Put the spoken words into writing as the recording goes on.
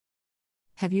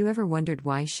Have you ever wondered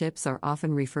why ships are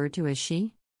often referred to as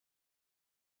she?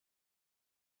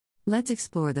 Let's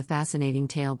explore the fascinating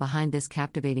tale behind this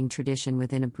captivating tradition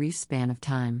within a brief span of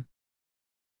time.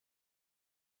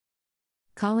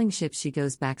 Calling ships she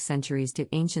goes back centuries to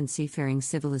ancient seafaring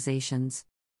civilizations.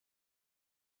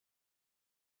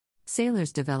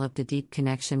 Sailors developed a deep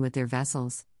connection with their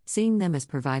vessels, seeing them as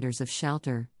providers of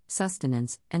shelter,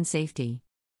 sustenance, and safety.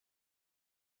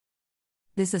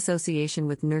 This association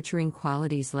with nurturing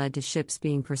qualities led to ships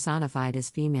being personified as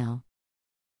female.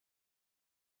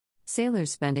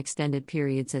 Sailors spent extended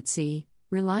periods at sea,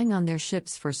 relying on their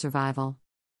ships for survival.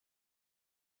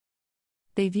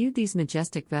 They viewed these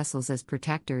majestic vessels as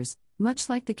protectors, much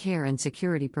like the care and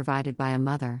security provided by a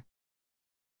mother.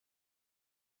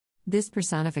 This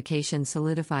personification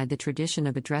solidified the tradition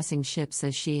of addressing ships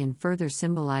as she and further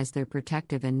symbolized their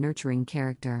protective and nurturing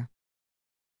character.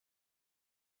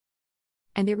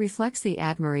 And it reflects the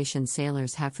admiration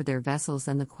sailors have for their vessels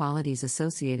and the qualities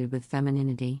associated with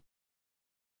femininity.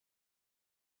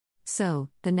 So,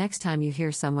 the next time you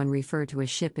hear someone refer to a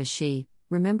ship as she,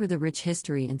 remember the rich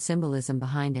history and symbolism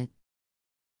behind it.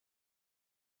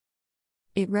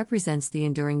 It represents the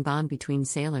enduring bond between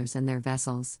sailors and their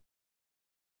vessels.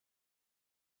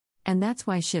 And that's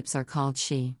why ships are called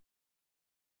she.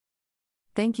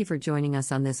 Thank you for joining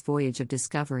us on this voyage of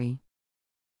discovery.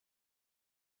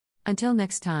 Until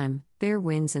next time, fair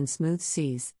winds and smooth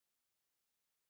seas.